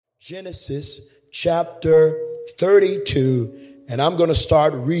Genesis chapter 32, and I'm going to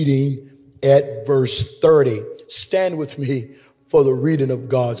start reading at verse 30. Stand with me for the reading of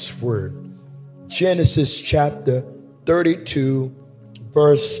God's word. Genesis chapter 32,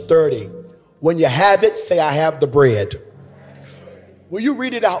 verse 30. When you have it, say, I have the bread. Will you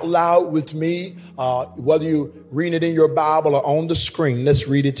read it out loud with me? Whether you read it in your Bible or on the screen, let's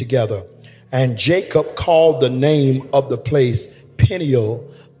read it together. And Jacob called the name of the place Peniel,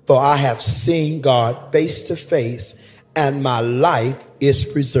 for I have seen God face to face, and my life is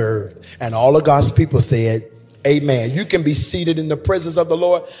preserved. And all of God's people said, amen. You can be seated in the presence of the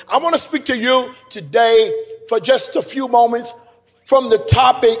Lord. I want to speak to you today for just a few moments from the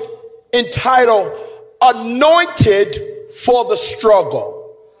topic entitled, Anointed for the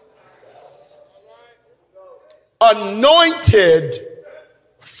Struggle. Anointed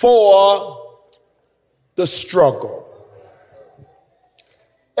for the struggle.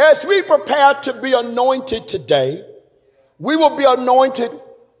 As we prepare to be anointed today, we will be anointed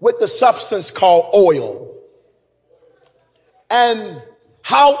with the substance called oil. And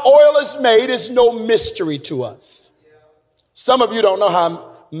how oil is made is no mystery to us. Some of you don't know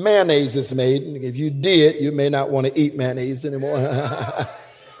how mayonnaise is made. If you did, you may not want to eat mayonnaise anymore.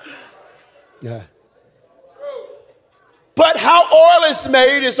 Yeah. But how oil is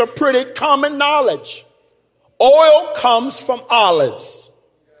made is a pretty common knowledge. Oil comes from olives.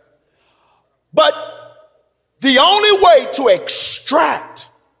 But the only way to extract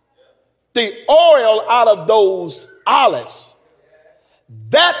the oil out of those olives,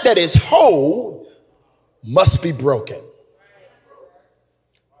 that is whole must be broken.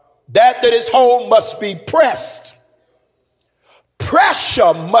 That is whole must be pressed.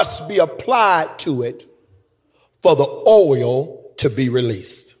 Pressure must be applied to it for the oil to be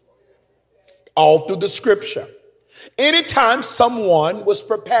released. All through the scripture. Anytime someone was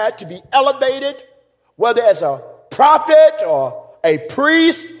prepared to be elevated, whether as a prophet or a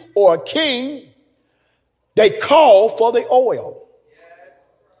priest or a king, they call for the oil.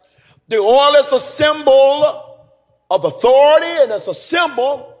 The oil is a symbol of authority, and it's a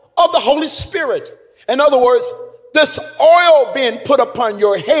symbol of the Holy Spirit. In other words, this oil being put upon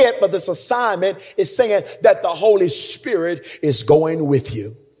your head for this assignment is saying that the Holy Spirit is going with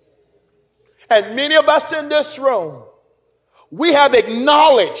you. And many of us in this room, we have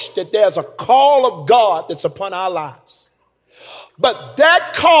acknowledged that there's a call of God that's upon our lives. But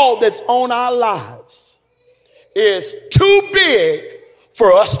that call that's on our lives is too big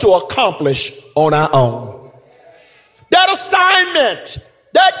for us to accomplish on our own. That assignment,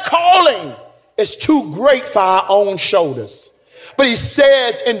 that calling is too great for our own shoulders. But he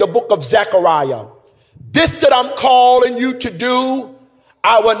says in the book of Zechariah, this that I'm calling you to do,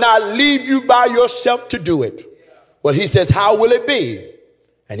 I will not leave you by yourself to do it. Well, he says, how will it be?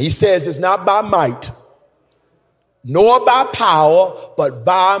 And he says, it's not by might, nor by power, but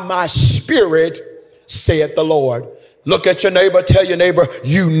by my spirit, saith the Lord. Look at your neighbor, tell your neighbor,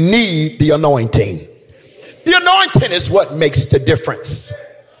 you need the anointing. The anointing is what makes the difference.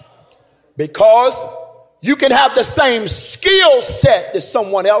 Because you can have the same skill set that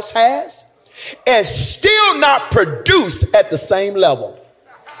someone else has and still not produce at the same level.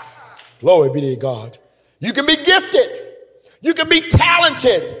 Glory be to God. You can be gifted. You can be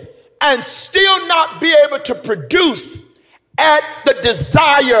talented and still not be able to produce at the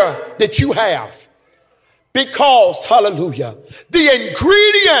desire that you have. Because, hallelujah, the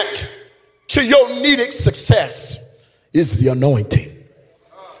ingredient to your needed success is the anointing.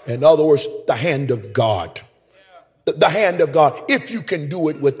 In other words, the hand of God. The hand of God. If you can do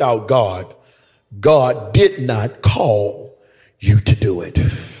it without God, God did not call you to do it.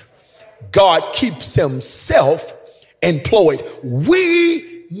 God keeps himself employed.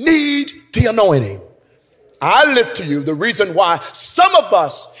 We need the anointing. I lift to you the reason why some of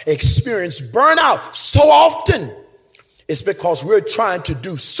us experience burnout so often is because we're trying to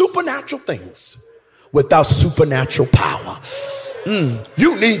do supernatural things without supernatural power.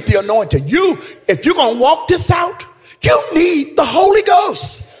 You need the anointing. If you're going to walk this out, you need the Holy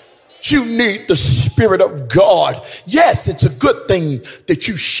Ghost. You need the Spirit of God. Yes, it's a good thing that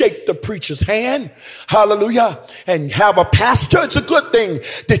you shake the preacher's hand, hallelujah, and have a pastor. It's a good thing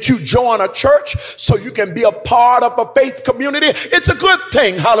that you join a church so you can be a part of a faith community. It's a good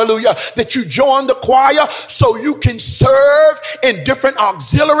thing, hallelujah, that you join the choir so you can serve in different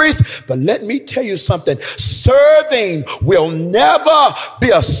auxiliaries. But let me tell you something, serving will never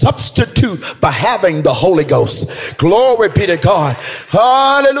be a substitute for having the Holy Ghost. Glory be to God.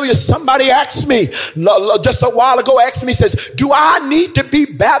 Hallelujah. Somebody asked me just a while ago, says, do I need to be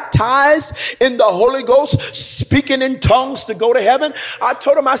baptized in the Holy Ghost, speaking in tongues to go to heaven? I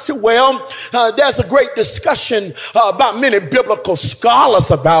told him, I said, well, there's a great discussion about many biblical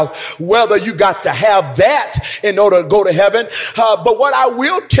scholars about whether you got to have that in order to go to heaven. But what I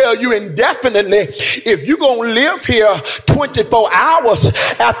will tell you indefinitely, if you're going to live here 24 hours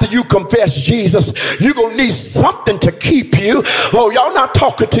after you confess Jesus, you're going to need something to keep you. Oh, y'all not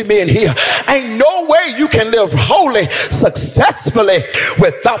talking to me in here. Ain't no way you can live holy successfully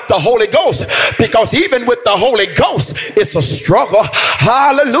without the Holy Ghost, because even with the Holy Ghost, it's a struggle.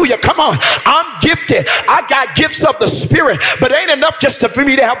 Hallelujah. Come on. I'm gifted. I got gifts of the Spirit, but it ain't enough just for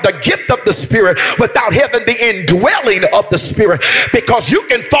me to have the gift of the Spirit without having the indwelling of the Spirit, because you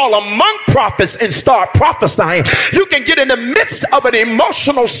can fall among prophets and start prophesying. You can get in the midst of an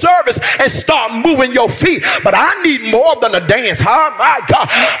emotional service and start moving your feet, but I need more than a dance. Oh my God,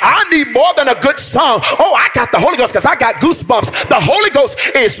 I need more than a good song. Oh, I got the Holy Ghost because I got goosebumps. The Holy Ghost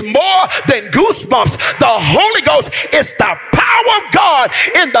is more than goosebumps. The Holy Ghost is the power of God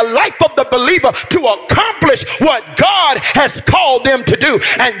in the life of the believer to accomplish what God has called them to do.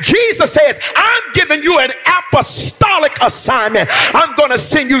 And Jesus says, I'm giving you an apostolic assignment. I'm going to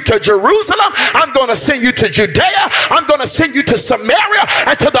send you to Jerusalem. I'm going to send you to Judea. I'm going to send you to Samaria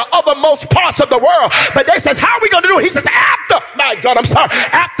and to the othermost parts of the world. But they says, how are we going to do it? He says, after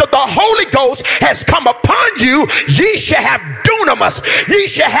the Holy Ghost has come upon you, ye shall have dunamis, ye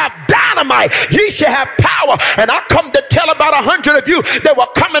shall have dynamite, ye shall have power. And I come to tell about 100 of you that will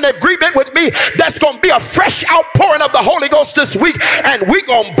come in agreement with me. That's going to be a fresh outpouring of the Holy Ghost this week, and we're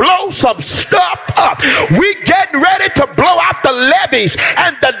going to blow some stuff up. We getting ready to blow out the levees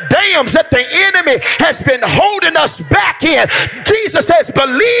and the dams that the enemy has been holding us back in. Jesus says,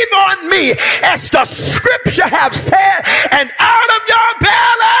 believe on me, as the scripture have said, and out of your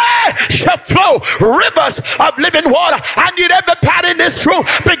belly shall flow rivers of living water. I need everybody in this room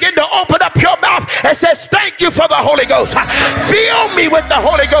begin to open up your mouth and says, thank you for the Holy Ghost. Fill me with the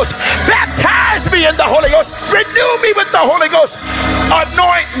Holy Ghost. Baptize me in the Holy Ghost. Renew me with the Holy Ghost.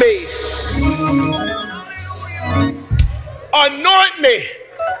 Anoint me. Anoint me.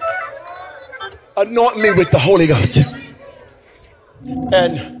 Anoint me with the Holy Ghost.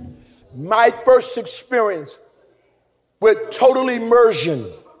 And my first experience with total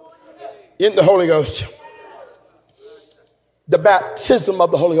immersion in the Holy Ghost, the baptism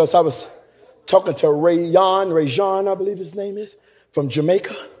of the Holy Ghost. I was talking to Rayon, I believe his name is, from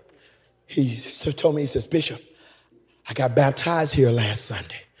Jamaica. He told me, he says, Bishop, I got baptized here last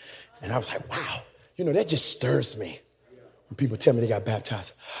Sunday. And I was like, wow, that just stirs me when people tell me they got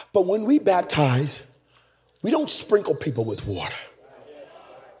baptized. But when we baptize, we don't sprinkle people with water,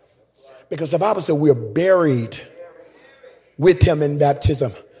 because the Bible said we're buried with him in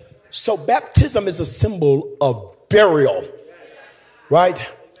baptism. So baptism is a symbol of burial, right?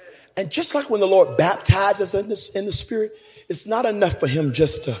 And just like when the Lord baptizes us in the Spirit, it's not enough for him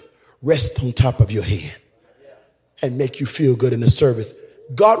just to rest on top of your head and make you feel good in the service.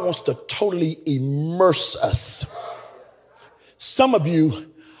 God wants to totally immerse us. Some of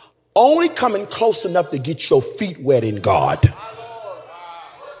you only coming close enough to get your feet wet in God.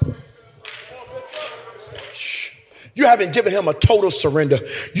 You haven't given him a total surrender.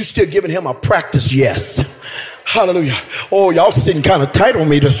 You still giving him a practice yes. Hallelujah. Oh, y'all sitting kind of tight on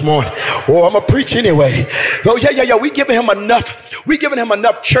me this morning. Oh, I'm going to preach anyway. Oh, yeah. We giving him enough. We giving him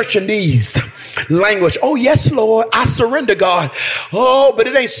enough churchanese language. Oh, yes, Lord. I surrender, God. Oh, but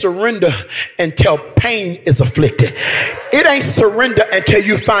it ain't surrender until pain is afflicted. It ain't surrender until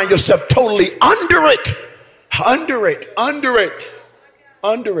you find yourself totally under it. Under it.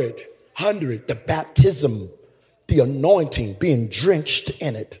 The baptism, the anointing, being drenched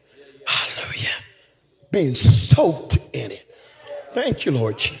in it. Hallelujah. Being soaked in it. Thank you,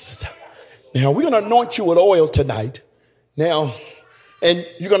 Lord Jesus. Now, we're going to anoint you with oil tonight. Now, and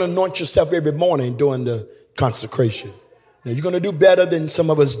you're going to anoint yourself every morning during the consecration. Now, you're going to do better than some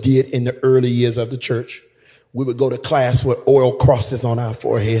of us did in the early years of the church. We would go to class with oil crosses on our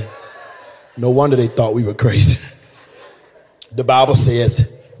forehead. No wonder they thought we were crazy. The Bible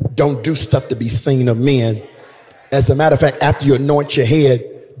says, don't do stuff to be seen of men. As a matter of fact, after you anoint your head,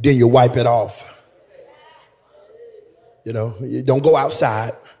 then you wipe it off. You don't go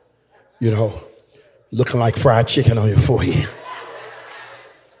outside, looking like fried chicken on your forehead.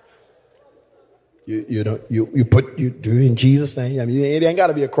 You do it in Jesus' name. I mean, it ain't got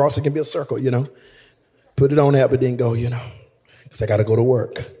to be a cross. It can be a circle, Put it on there, but then go, because I got to go to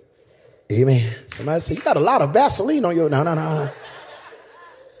work. Amen. Somebody said, you got a lot of Vaseline on your, no.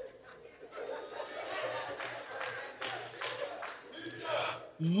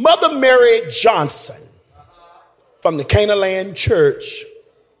 Mother Mary Johnson from the Canaanland Church,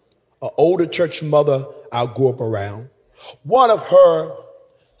 an older church mother I grew up around. One of her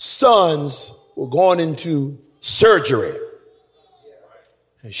sons were going into surgery.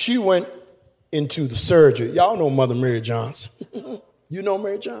 And she went into the surgery. Y'all know Mother Mary Johnson. You know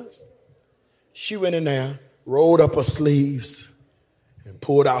Mary Johnson? She went in there, rolled up her sleeves, and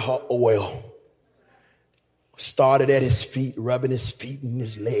pulled out her oil. Started at his feet, rubbing his feet and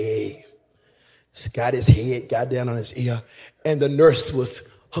his leg. Got his head, got down on his ear. And the nurse was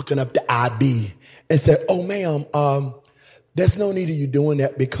hooking up the IV and said, oh, ma'am, there's no need of you doing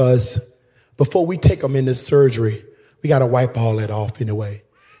that because before we take him into surgery, we got to wipe all that off anyway.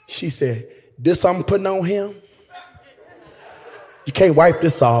 She said, this I'm putting on him? You can't wipe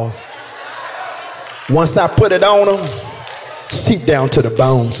this off. Once I put it on him, seep down to the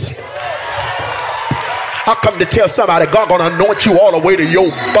bones. I come to tell somebody God gonna anoint you all the way to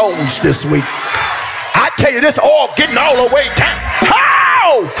your bones this week. I tell you, this oil getting all the way down.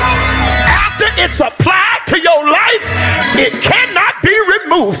 How? After it's applied to your life, it cannot be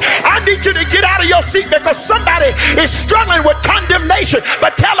removed. I need you to get out of your seat because somebody is struggling with condemnation.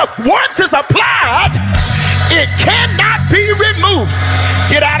 But tell them, once it's applied, it cannot be removed.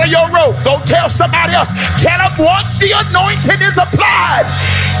 Get out of your robe. Go tell somebody else. Tell them once the anointing is applied,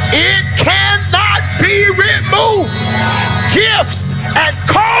 it cannot be removed. Gifts and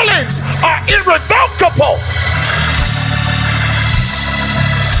callings are irrevocable.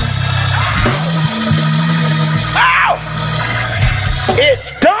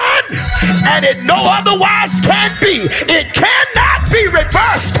 It's done, and it no otherwise can be. It cannot be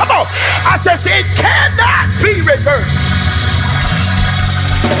reversed. Come on. I said it cannot be reversed.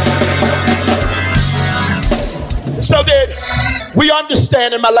 So that we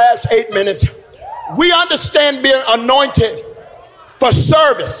understand in my last 8 minutes, we understand being anointed for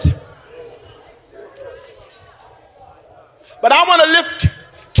service. But I want to lift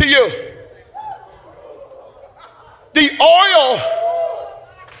to you the oil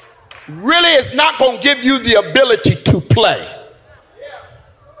really is not going to give you the ability to play.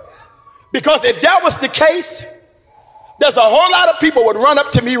 Because if that was the case, there's a whole lot of people would run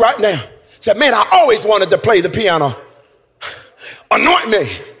up to me right now. Say, man, I always wanted to play the piano. Anoint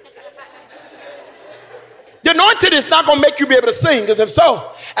me. The anointed is not going to make you be able to sing. Because if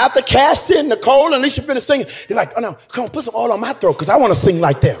so, after Cassie and Nicole and Alicia finished singing, they're like, oh no, come on, put some oil on my throat because I want to sing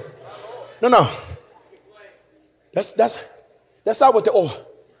like them. No. That's not what the oil.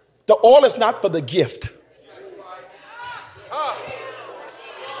 The oil is not for the gift.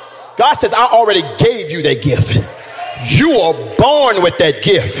 God says, I already gave you that gift. You are born with that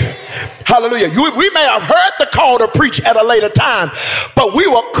gift. Hallelujah. We may have heard the call to preach at a later time, but we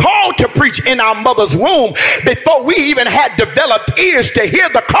were called to preach in our mother's womb before we even had developed ears to hear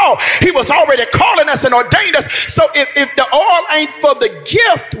the call. He was already calling us and ordained us. So if the oil ain't for the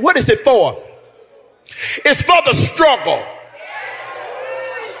gift, what is it for? It's for the struggle.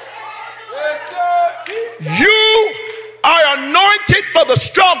 You are anointed for the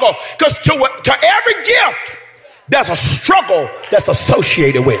struggle because to every gift, there's a struggle that's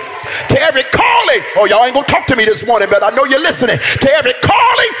associated with. To every calling, oh, y'all ain't gonna talk to me this morning, but I know you're listening. To every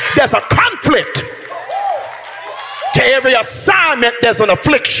calling, there's a conflict. To every assignment, there's an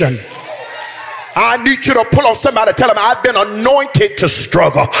affliction. I need you to pull on somebody, tell them, I've been anointed to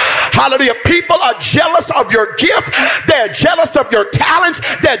struggle. Hallelujah. People are jealous of your gift. They're jealous of your talents.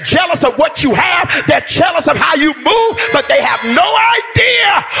 They're jealous of what you have. They're jealous of how you move, but they have no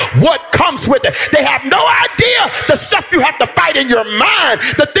idea what comes with it. They have no idea the stuff you have to fight in your mind,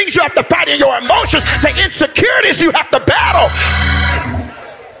 the things you have to fight in your emotions, the insecurities you have to battle.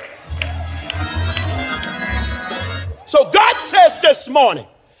 So God says this morning,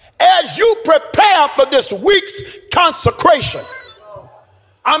 as you prepare for this week's consecration,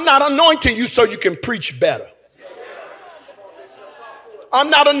 I'm not anointing you so you can preach better.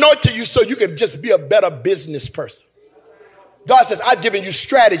 I'm not anointing you so you can just be a better business person. God says, I've given you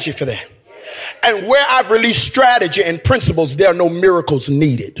strategy for that. And where I've released strategy and principles, there are no miracles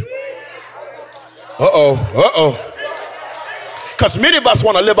needed. Because many of us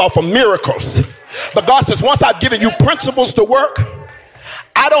want to live off of miracles. But God says, once I've given you principles to work,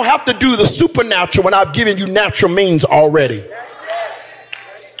 I don't have to do the supernatural when I've given you natural means already.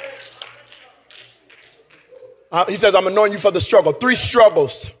 He says, I'm anointing you for the struggle. 3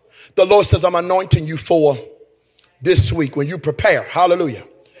 struggles the Lord says I'm anointing you for this week when you prepare. Hallelujah.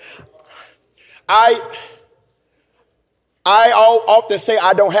 I often say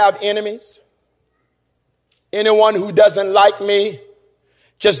I don't have enemies. Anyone who doesn't like me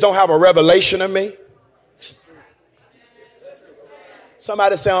just don't have a revelation of me.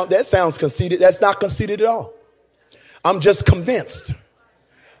 Somebody that sounds conceited. That's not conceited at all. I'm just convinced.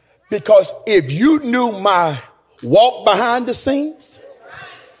 Because if you knew my walk behind the scenes,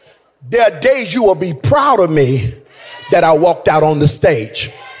 there are days you will be proud of me that I walked out on the stage.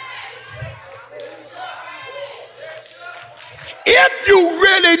 If you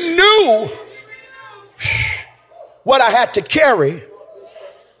really knew what I had to carry,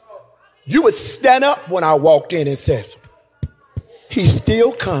 you would stand up when I walked in and says, he's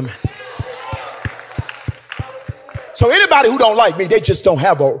still coming. So anybody who don't like me, they just don't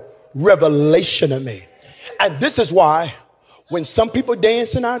have a revelation of me. And this is why when some people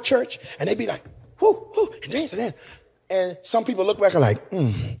dance in our church and they be like, whoo, whoo, and dancing, and some people look back and like,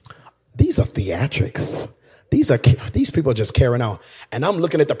 these are theatrics. These people are just carrying on. And I'm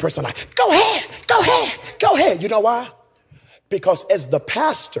looking at the person like, go ahead, go ahead, go ahead. You know why? Because as the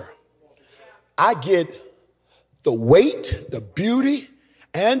pastor, I get the weight, the beauty,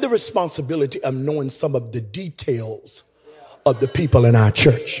 and the responsibility of knowing some of the details of the people in our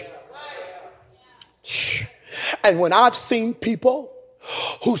church. And when I've seen people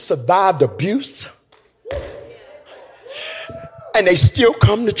who survived abuse and they still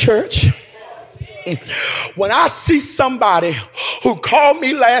come to church, when I see somebody who called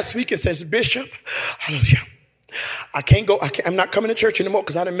me last week and says, Bishop, hallelujah, I can't go. I'm not coming to church anymore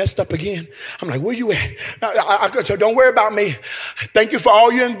because I done messed up again. I'm like, where you at? So don't worry about me. Thank you for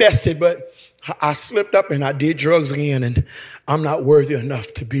all you invested, but I slipped up and I did drugs again, and I'm not worthy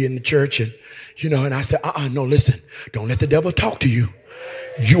enough to be in the church. And and I said, no, listen, don't let the devil talk to you.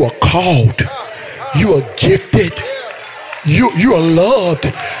 You are called. You are gifted. You are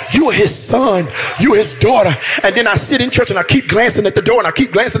loved. You are his son. You are his daughter. And then I sit in church and I keep glancing at the door and I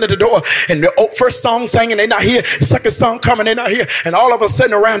keep glancing at the door. And the first song sang and they're not here. The second song coming, they're not here. And all of a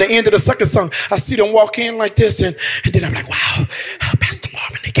sudden around the end of the second song, I see them walk in like this. And then I'm like, wow, Pastor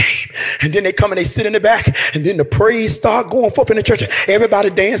Marvin, they came. And then they come and they sit in the back. And then the praise start going forth in the church. Everybody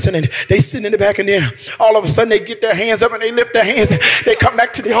dancing and they sit in the back. And then all of a sudden they get their hands up and they lift their hands. And they come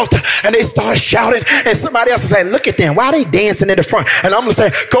back to the altar and they start shouting. And somebody else is saying, look at them. Why are they dancing in the front? And I'm going to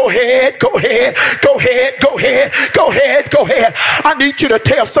say, go ahead, go ahead, go ahead, go ahead, go ahead, go ahead. I need you to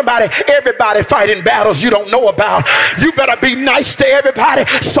tell somebody, everybody fighting battles you don't know about. You better be nice to everybody.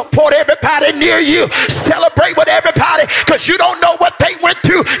 Support everybody near you. Celebrate with everybody, because you don't know what they went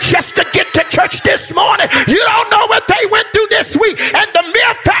through just to get to church this morning. You don't know what they went through this week. And the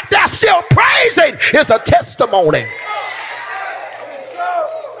mere fact they're still praising is a testimony.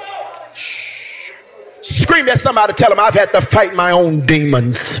 Scream at somebody, tell them I've had to fight my own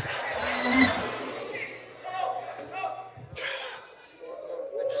demons.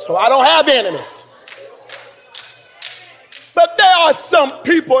 So I don't have enemies. But there are some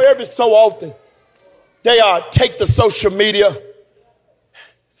people every so often, they take the social media.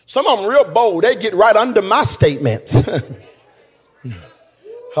 Some of them real bold. They get right under my statements.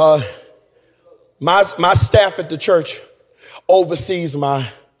 My staff at the church oversees my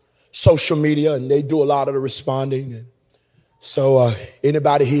social media, and they do a lot of the responding. And so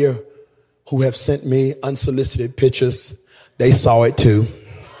anybody here who have sent me unsolicited pictures, they saw it too.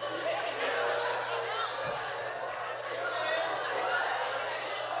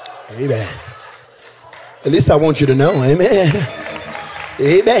 Amen. At least I want you to know. Amen.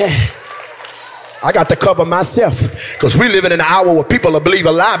 Amen. I got to cover myself, because we live in an hour where people will believe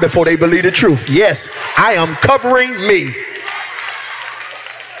a lie before they believe the truth. Yes, I am covering me.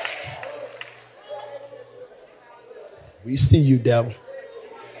 We see you, devil.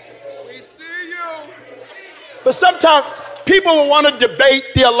 We see you. But sometimes people will want to debate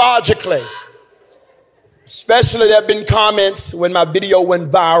theologically. Especially there have been comments when my video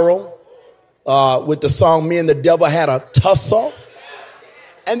went viral with the song Me and the Devil Had a Tussle.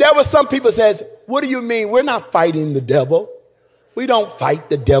 And there were some people says, what do you mean? We're not fighting the devil. We don't fight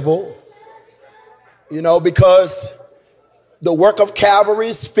the devil. Because the work of Calvary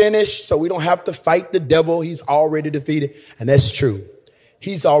is finished, so we don't have to fight the devil. He's already defeated. And that's true.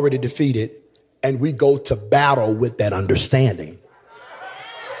 He's already defeated. And we go to battle with that understanding.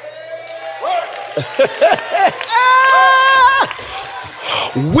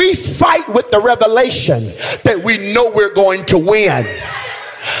 We fight with the revelation that we know we're going to win.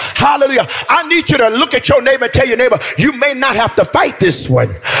 Hallelujah. I need you to look at your neighbor and tell your neighbor, you may not have to fight this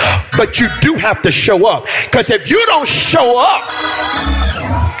one, but you do have to show up. Because if you don't show up,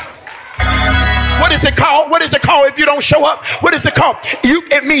 what is it called? What is it called if you don't show up? What is it called?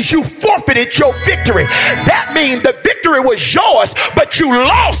 It means you forfeited your victory. That means the victory was yours, but you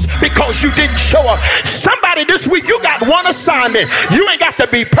lost because you didn't show up. Somebody this week, you got one assignment. You ain't got to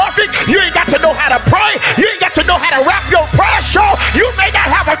be perfect. You ain't got to know how how to pray. You ain't got to know how to rap your prayer shawl. You may not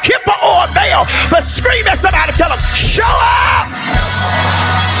have a kippah or a veil, but scream at somebody, tell them, show up.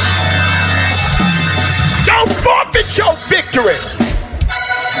 Don't forfeit your victory.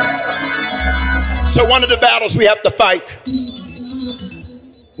 So one of the battles we have to fight,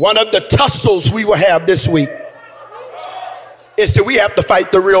 one of the tussles we will have this week, is that we have to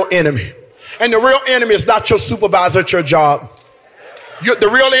fight the real enemy. And the real enemy is not your supervisor at your job. The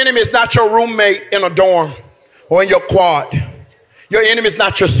real enemy is not your roommate in a dorm or in your quad. Your enemy is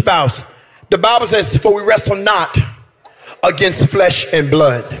not your spouse. The Bible says, for we wrestle not against flesh and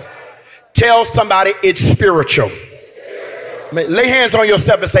blood. Tell somebody it's spiritual. Lay hands on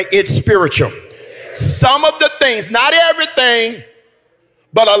yourself and say it's spiritual. Some of the things, not everything,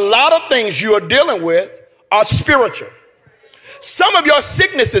 but a lot of things you are dealing with are spiritual. Some of your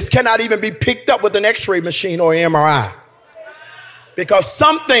sicknesses cannot even be picked up with an x-ray machine or an MRI. Because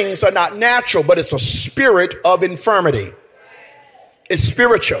some things are not natural, but it's a spirit of infirmity. It's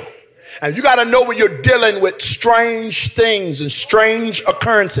spiritual. And you got to know when you're dealing with strange things and strange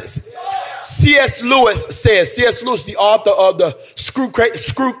occurrences. C.S. Lewis, the author of the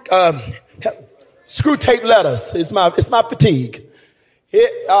Screw Tape Letters. It's my fatigue.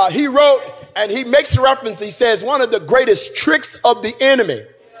 He wrote, and he makes reference. He says one of the greatest tricks of the enemy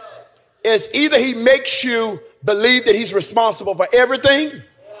is either he makes you believe that he's responsible for everything,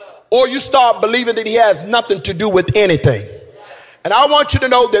 or you start believing that he has nothing to do with anything. And I want you to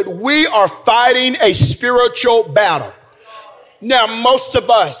know that we are fighting a spiritual battle. Now, most of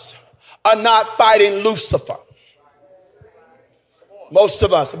us are not fighting Lucifer. Most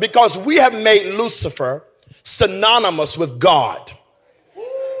of us, because we have made Lucifer synonymous with God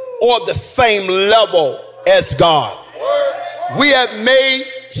or the same level as God. We have made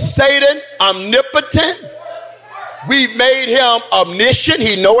Satan omnipotent. We've made him omniscient.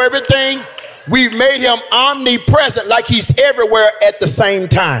 He know everything. We've made him omnipresent, like he's everywhere at the same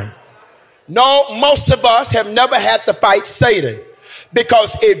time. No, most of us have never had to fight Satan,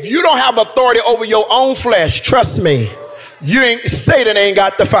 because if you don't have authority over your own flesh, trust me, Satan ain't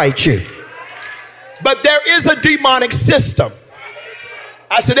got to fight you. But there is a demonic system.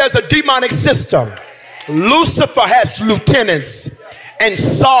 I said there's a demonic system. Lucifer has lieutenants and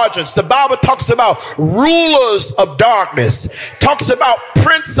sergeants. The Bible talks about rulers of darkness, talks about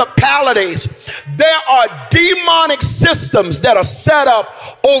principalities. There are demonic systems that are set up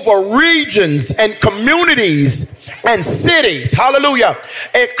over regions and communities and cities. Hallelujah.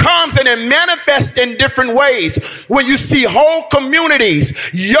 It comes and it manifests in different ways. When you see whole communities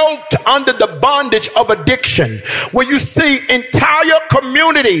yoked under the bondage of addiction, when you see entire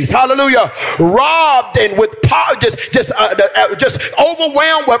communities, hallelujah, robbed and with just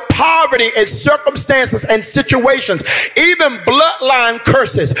overwhelmed with poverty and circumstances and situations, even bloodline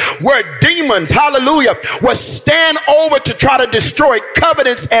curses, where demons, hallelujah, will stand over to try to destroy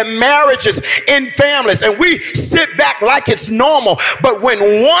covenants and marriages in families. And we sit back like it's normal. But when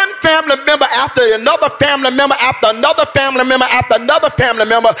one family member after another family member after another family member after another family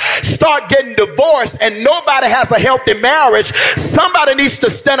member start getting divorced and nobody has a healthy marriage, somebody needs to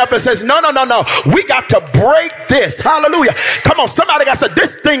stand up and says, no, we got to break this. Hallelujah. Come on, somebody got to say,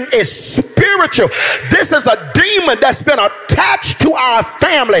 this thing is spiritual. This is a demon that's been attached to our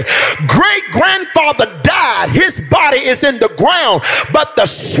family. Great grandfather died. His body is in the ground, but the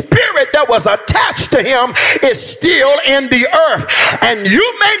spirit that was attached to him is still in the earth. And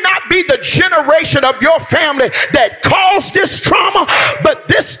you may not be the generation of your family that caused this trauma, but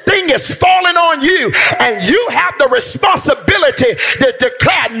this thing is falling on you, and you have the responsibility to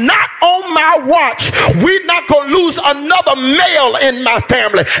declare, not on my watch. We're not going to lose another male in my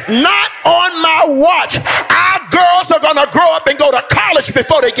family. Not on my watch. Our girls are going to grow up and go to college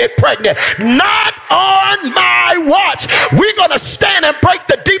before they get pregnant. Not on my watch. We're going to stand and break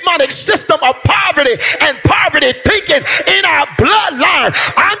the demonic system of poverty and poverty thinking in our bloodline.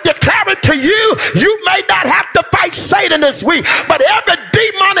 I'm declaring to you, you may not have to fight Satan this week, but every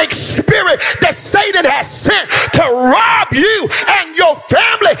demonic spirit that Satan has sent to rob you and your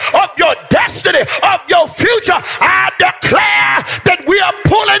family of your destiny, of your future, I declare that we are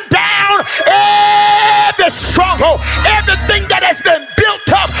pulling down every stronghold, everything that has been built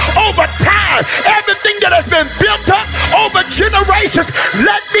up over time, everything that has been built up over generations.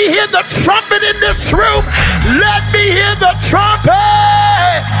 Let me hear the trumpet in this room. Let me hear the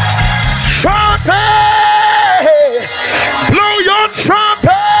trumpet. Trumpet. Blow your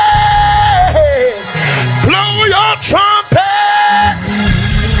trumpet.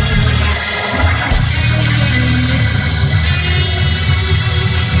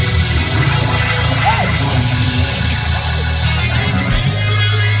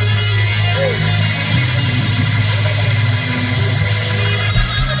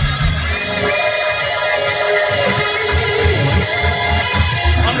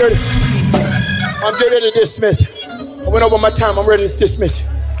 I'm getting ready to dismiss. I went over my time. I'm ready to dismiss.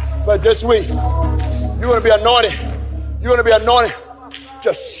 But this week, you're going to be anointed. You're going to be anointed.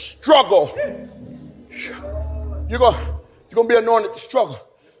 Just struggle. You're going to be anointed to struggle.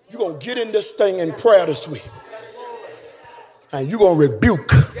 You're going to get in this thing in prayer this week. And you're going to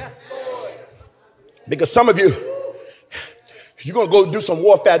rebuke. Because some of you, you're going to go do some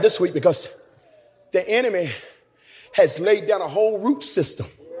warfare this week because the enemy has laid down a whole root system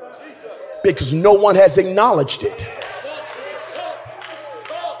because no one has acknowledged it.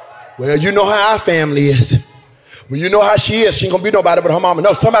 Well, you know how our family is. Well, you know how she is. She ain't going to be nobody but her mama.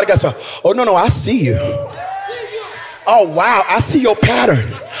 No, somebody got to say, oh, no, I see you. Oh, wow, I see your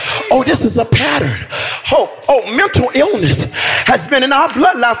pattern. Oh, this is a pattern. Oh, mental illness has been in our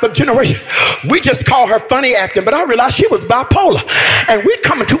bloodline for generations. We just call her funny acting, but I realized she was bipolar. And we're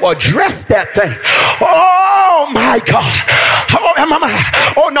coming to address that thing. Oh, my God.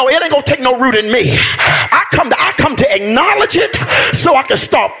 Oh, no, it ain't going to take no root in me. I come to acknowledge it so I can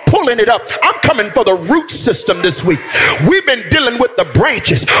start pulling it up. I'm coming for the root system this week. We've been dealing with the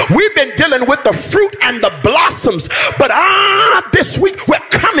branches. We've been dealing with the fruit and the blossoms. But this week we're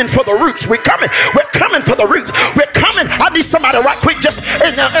coming for the roots. We're coming for the roots. We're coming. I need somebody right quick just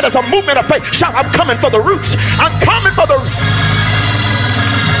and as a movement of faith. Shout, I'm coming for the roots. I'm coming for the roots.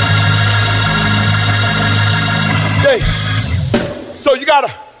 Hey, so you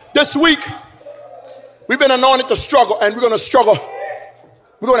gotta, this week we've been anointed to struggle, and we're gonna struggle.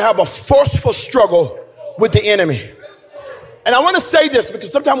 We're gonna have a forceful struggle with the enemy. And I want to say this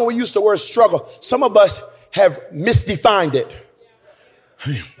because sometimes when we use the word struggle, some of us have misdefined it.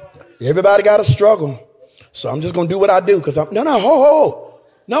 Everybody got to struggle. So I'm just going to do what I do because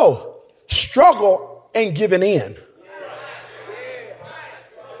no. Struggle ain't giving in.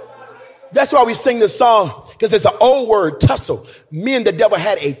 That's why we sing this song, because it's an old word, tussle. Me and the devil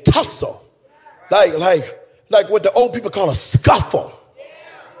had a tussle. Like what the old people call a scuffle.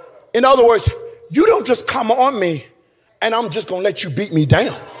 In other words, you don't just come on me and I'm just going to let you beat me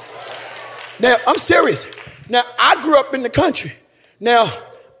down. Now, I'm serious. Now, I grew up in the country. Now,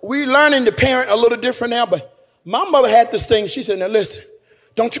 we learning to parent a little different now, but my mother had this thing. She said, now listen,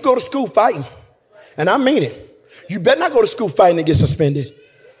 don't you go to school fighting. And I mean it. You better not go to school fighting and get suspended.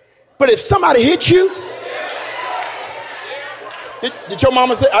 But if somebody hit you, did your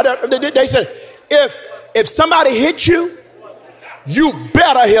mama say, they said, if somebody hit you, you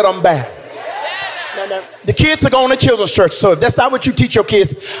better hit them back. Now, the kids are going to children's church, so if that's not what you teach your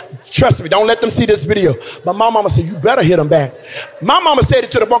kids, trust me, don't let them see this video. But my mama said, you better hit them back. My mama said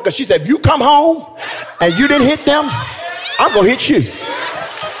it to the point because she said, if you come home and you didn't hit them, I'm going to hit you.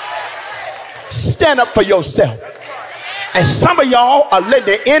 Stand up for yourself. And some of y'all are letting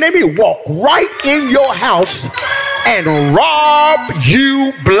the enemy walk right in your house and rob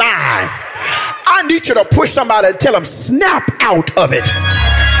you blind. I need you to push somebody and tell them, snap out of it.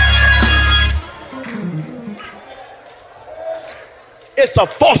 It's a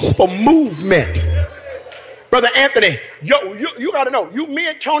forceful movement. Brother Anthony, you got to know, me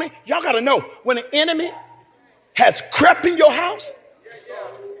and Tony, y'all got to know, when the enemy has crept in your house,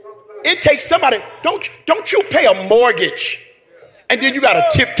 it takes somebody, don't you pay a mortgage and then you got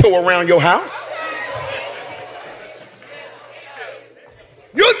to tiptoe around your house.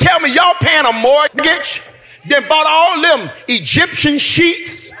 You tell me y'all paying a mortgage, then bought all them Egyptian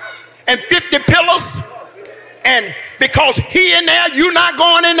sheets and 50 pillows, and because he in there, you not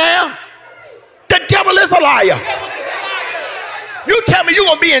going in there? The devil is a liar. You tell me you're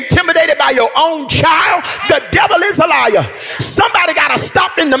going to be intimidated by your own child? The devil is a liar. Somebody got to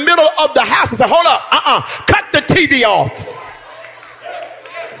stop in the middle of the house and say, hold up, cut the TV off.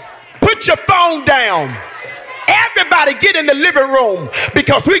 Put your phone down. Everybody get in the living room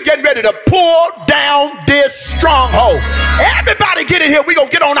because we're getting ready to pull down this stronghold. Everybody get in here. We're going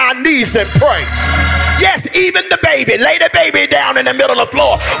to get on our knees and pray. Yes, even the baby. Lay the baby down in the middle of the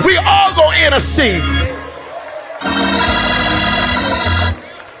floor. We all going to intercede.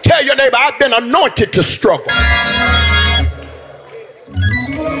 Tell your neighbor, I've been anointed to struggle.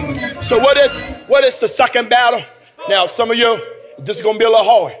 So what is the second battle? Now, some of you, this is going to be a little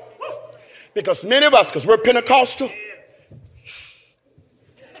hard. Because many of us, because we're Pentecostal,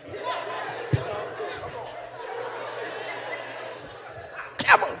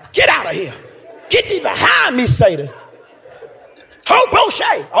 devil, get out of here. Get thee behind me, Satan.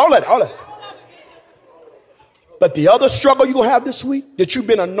 Ho-bo-shay. All that. But the other struggle you're going to have this week that you've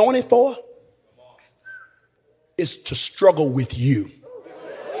been anointed for is to struggle with you.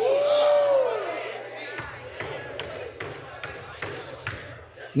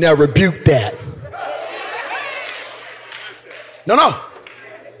 Now rebuke that. No.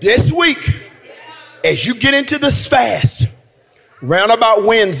 This week, As you get into this fast, round about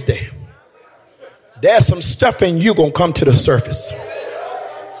Wednesday, there's some stuff in you going to come to the surface.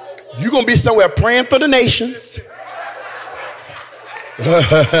 You're going to be somewhere praying for the nations. You're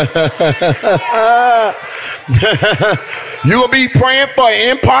going to be praying for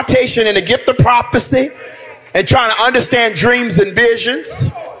impartation and the gift of prophecy and trying to understand dreams and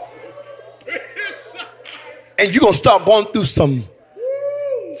visions. And you're going to start going through some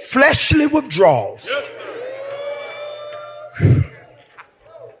fleshly withdrawals.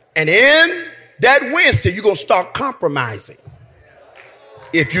 And in that Wednesday, you're going to start compromising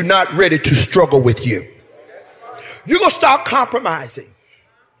if you're not ready to struggle with you. You're going to start compromising.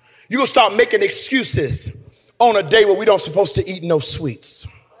 You're going to start making excuses on a day where we don't supposed to eat no sweets.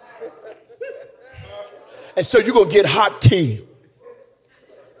 And so you're going to get hot tea.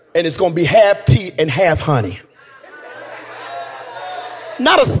 And it's going to be half tea and half honey.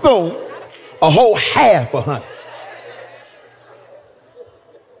 Not a spoon, a whole half of honey.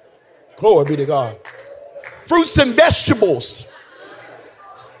 Glory be to God. Fruits and vegetables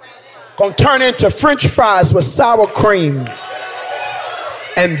gonna turn into French fries with sour cream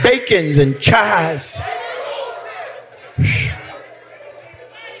and bacons and chives.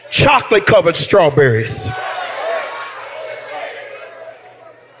 Chocolate covered strawberries.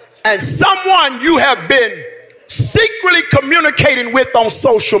 And someone you have been secretly communicating with on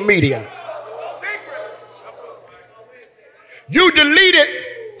social media. You deleted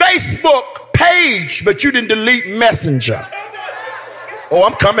Facebook page, but you didn't delete Messenger. Oh,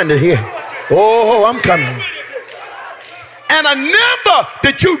 I'm coming to here. Oh, I'm coming. And a number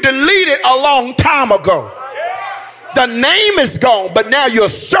that you deleted a long time ago. The name is gone, but now you're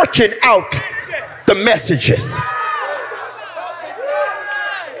searching out the messages.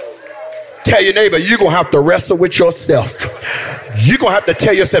 Tell your neighbor, you're going to have to wrestle with yourself. You're going to have to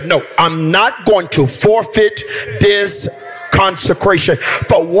tell yourself, no, I'm not going to forfeit this consecration.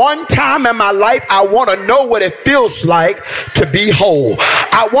 For one time in my life, I want to know what it feels like to be whole.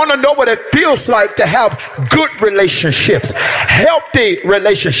 I want to know what it feels like to have good relationships, healthy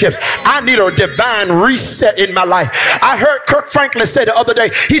relationships. I need a divine reset in my life. I heard Kirk Franklin say the other day,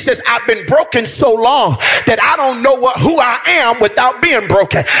 he says, I've been broken so long that I don't know who I am without being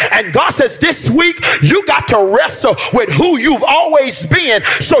broken. And God says this week, you got to wrestle with who you've always been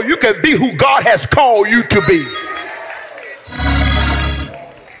so you can be who God has called you to be.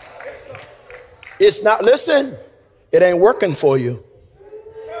 It's not, listen, it ain't working for you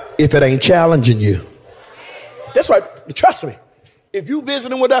if it ain't challenging you. That's right. Trust me. If you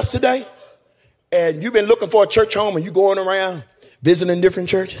visiting with us today and you've been looking for a church home and you going around visiting different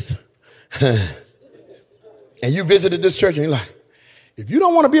churches and you visited this church and you're like, if you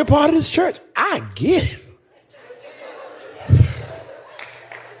don't want to be a part of this church, I get it.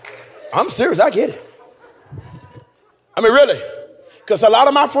 I'm serious. I get it. I mean, really. Because a lot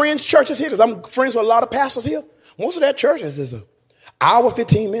of my friends' churches here, because I'm friends with a lot of pastors here, most of their churches is an hour,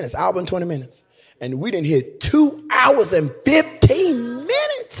 15 minutes, hour and 20 minutes. And we didn't hit 2 hours and 15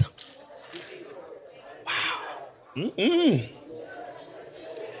 minutes. Wow. Mm-mm.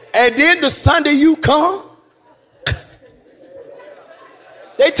 And then the Sunday you come,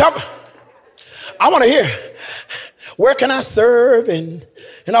 they talk, I want to hear, where can I serve and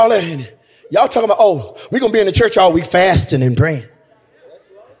all that. And y'all talking about, oh, we're going to be in the church all week fasting and praying.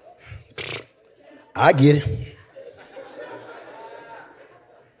 I get it.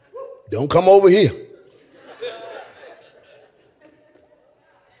 Don't come over here.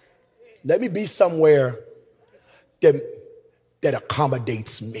 Let me be somewhere that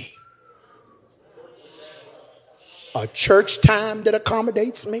accommodates me. A church time that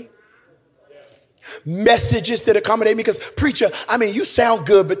accommodates me. Messages that accommodate me. Because preacher, I mean, you sound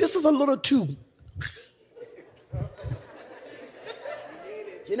good, but this is a little too.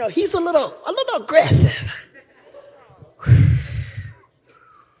 You know, he's a little aggressive.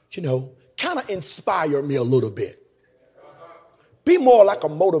 You know, kind of inspire me a little bit. Be more like a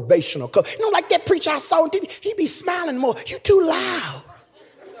motivational coach. You know, like that preacher I saw, he be smiling more. You too loud.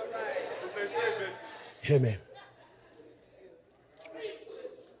 Amen.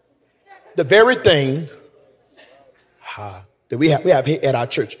 The very thing that we have here at our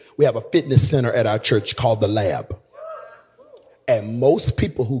church, we have a fitness center at our church called the Lab. And most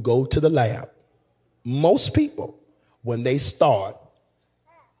people who go to the Lab, most people, when they start,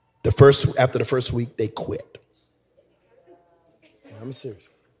 after the first week, they quit. I'm serious.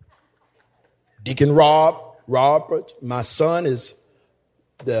 Deacon Robert, my son is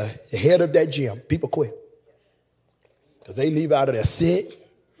the head of that gym. People quit. Because they leave out of there sick,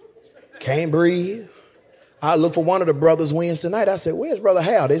 can't breathe. I looked for one of the brothers Wednesday night. I said, where's Brother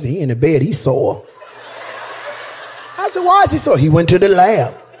Hal? They said, he in the bed, he's sore. I said, why is he so? He went to the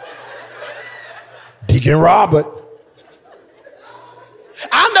lab. Deacon Robert.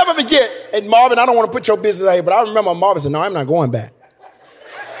 I'll never forget, and Marvin, I don't want to put your business out here, but I remember Marvin said, no, I'm not going back.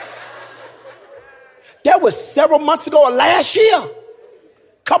 That was several months ago or last year. A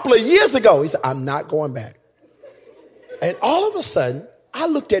couple of years ago. He said, I'm not going back. And all of a sudden, I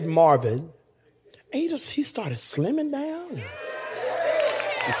looked at Marvin, and he started slimming down.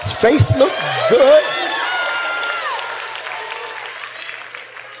 His face looked good.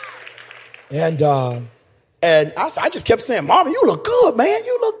 And I just kept saying, Marvin, you look good, man.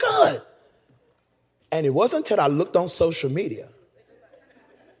 You look good. And it wasn't until I looked on social media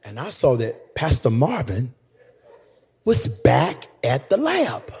and I saw that Pastor Marvin was back at the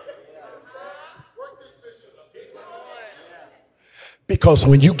lab. Because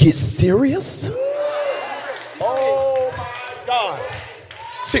when you get serious, oh my God.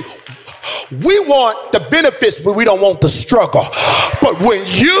 See, we want the benefits, but we don't want the struggle. But when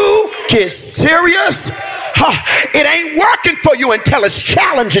you get serious, it ain't working for you until it's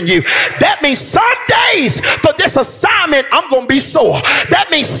challenging you. That means some days for this assignment, I'm going to be sore. That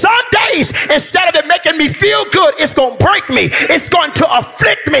means some days, instead of it making me feel good, it's going to break me. It's going to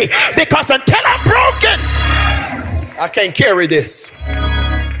afflict me, because until I'm broken, I can't carry this.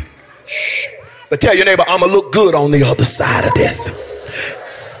 Shh. But tell your neighbor, I'm going to look good on the other side of this.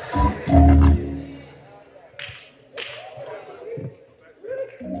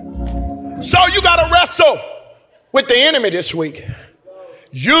 So you got to wrestle with the enemy this week.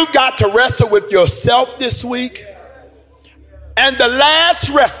 You've got to wrestle with yourself this week. And the last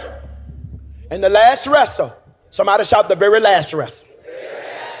wrestle. And the last wrestle. Somebody shout the very last wrestle.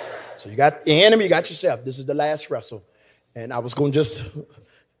 So you got the enemy, you got yourself. This is the last wrestle. And I was going to just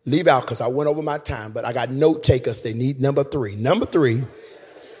leave out because I went over my time. But I got note takers. They need number 3. Number 3.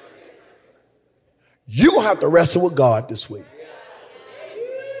 You're going to have to wrestle with God this week.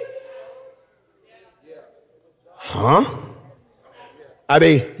 Huh? I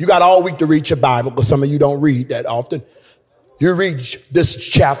mean, you got all week to read your Bible, because some of you don't read that often. You read this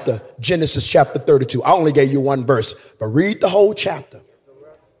chapter, Genesis chapter 32. I only gave you one verse, but read the whole chapter.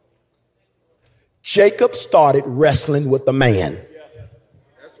 Jacob started wrestling with the man.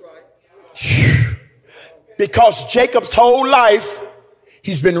 That's right. Because Jacob's whole life,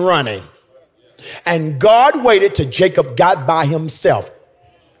 he's been running. And God waited till Jacob got by himself.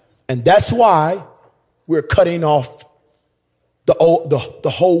 And that's why we're cutting off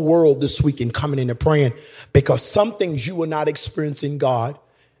the whole world this week and coming in and praying, because some things you will not experience in God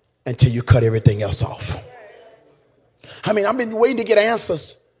until you cut everything else off. I mean, I've been waiting to get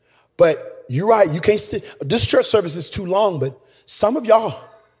answers, but you're right. You can't sit. This church service is too long, but some of y'all,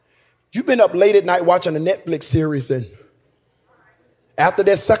 you've been up late at night watching a Netflix series, and after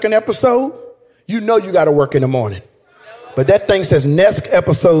that second episode, you know you got to work in the morning. But that thing says next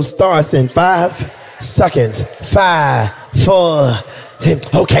episode starts in 5 seconds. 5, 4, 10.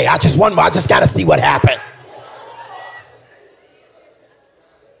 Okay, I just got to see what happened.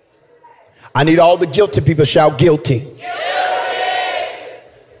 I need all the guilty people shout guilty. Guilty.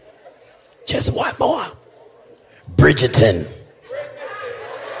 Just one more. Bridgerton.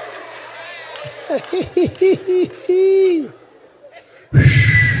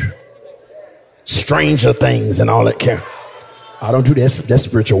 Stranger Things and all that care. I don't do that. That's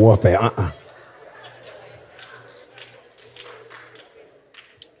spiritual warfare.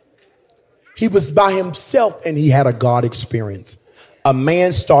 He was by himself and he had a God experience. A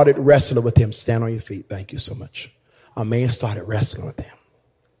man started wrestling with him. Stand on your feet. Thank you so much. A man started wrestling with him.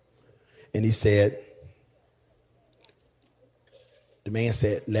 And he said, the man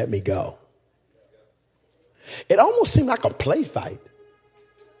said, let me go. It almost seemed like a play fight.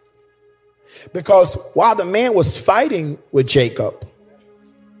 Because while the man was fighting with Jacob,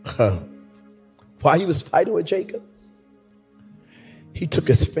 he took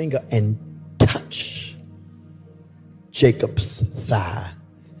his finger and touched Jacob's thigh.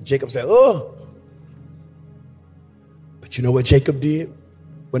 And Jacob said, oh. But you know what Jacob did?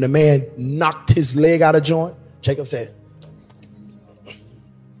 When the man knocked his leg out of joint, Jacob said,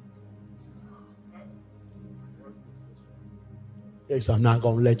 yes, I'm not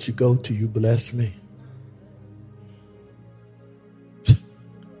going to let you go till you bless me.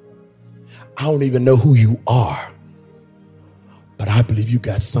 I don't even know who you are, but I believe you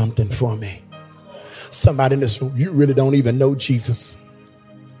got something for me. Somebody in this room, you really don't even know Jesus,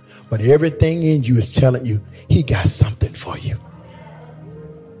 but everything in you is telling you he got something for you.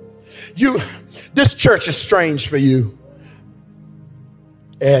 This church is strange for you.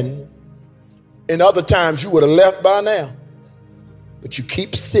 And in other times you would have left by now. But you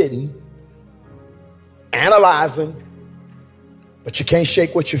keep sitting, analyzing, But you can't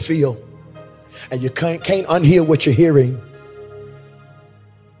shake what you feel. And you can't unhear what you're hearing.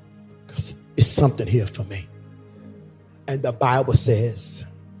 Because it's something here for me. And the Bible says,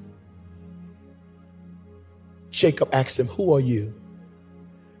 Jacob asked him, who are you?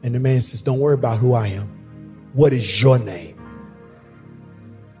 And the man says, don't worry about who I am. What is your name?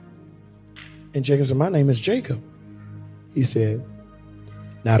 And Jacob said, my name is Jacob. He said,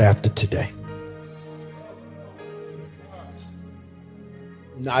 not after today.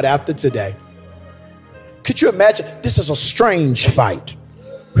 Not after today. Could you imagine? This is a strange fight.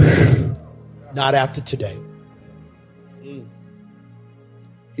 Not after today.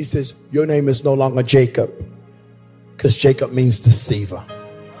 He says, your name is no longer Jacob, because Jacob means deceiver.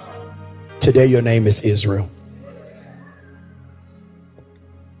 Today your name is Israel.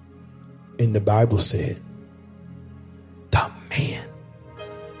 And the Bible said, the man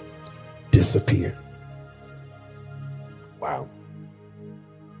disappeared. Wow.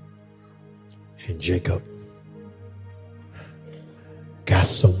 And Jacob got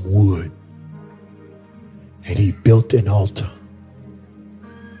some wood and he built an altar.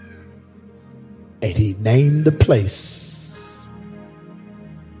 And he named the place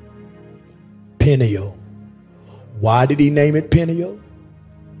Peniel. Why did he name it Peniel?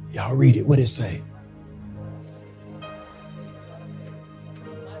 Y'all read it. What did it say?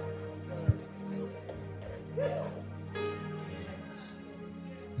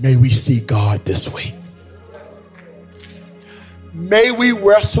 May we see God this week. May we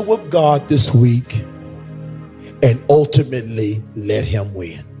wrestle with God this week and ultimately let him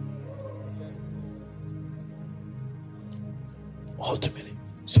win. Ultimately.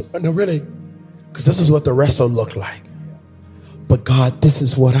 So, no, really, because this is what the wrestle looked like. But God, this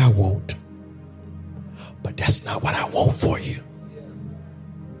is what I want. But that's not what I want for you.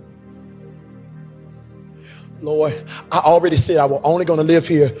 Lord, I already said I was only going to live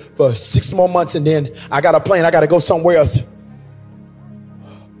here for 6 more months and then I got a plane. I got to go somewhere else.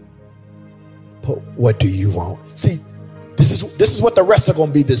 But what do you want? See, this is what the rest are going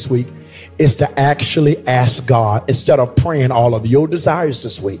to be this week, is to actually ask God instead of praying all of your desires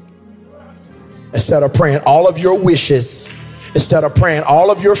this week. Instead of praying all of your wishes, instead of praying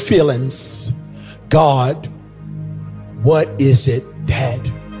all of your feelings, God, what is it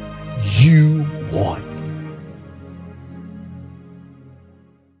that you want?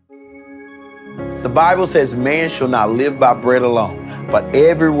 The Bible says man shall not live by bread alone, but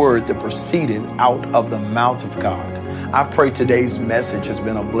every word that proceeded out of the mouth of God. I pray today's message has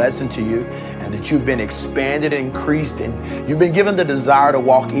been a blessing to you and that you've been expanded, increased, and you've been given the desire to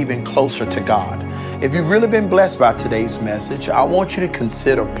walk even closer to God. If you've really been blessed by today's message, I want you to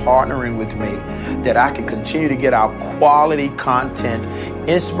consider partnering with me that I can continue to get out quality content,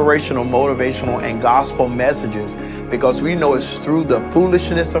 inspirational, motivational, and gospel messages, because we know it's through the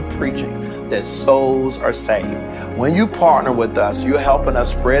foolishness of preaching that souls are saved. When you partner with us, you're helping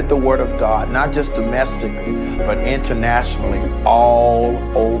us spread the word of God, not just domestically, but internationally, all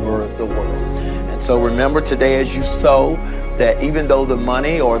over the world. And so remember today as you sow, that even though the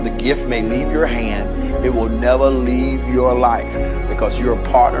money or the gift may leave your hand, it will never leave your life, because you're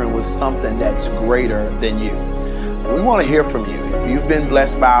partnering with something that's greater than you. We want to hear from you. If you've been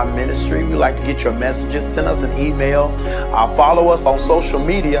blessed by our ministry, we'd like to get your messages. Send us an email. Follow us on social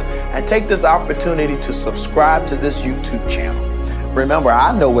media and take this opportunity to subscribe to this YouTube channel. Remember,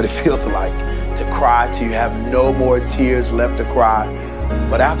 I know what it feels like to cry till you have no more tears left to cry.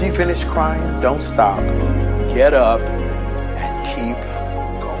 But after you finish crying, don't stop. Get up and keep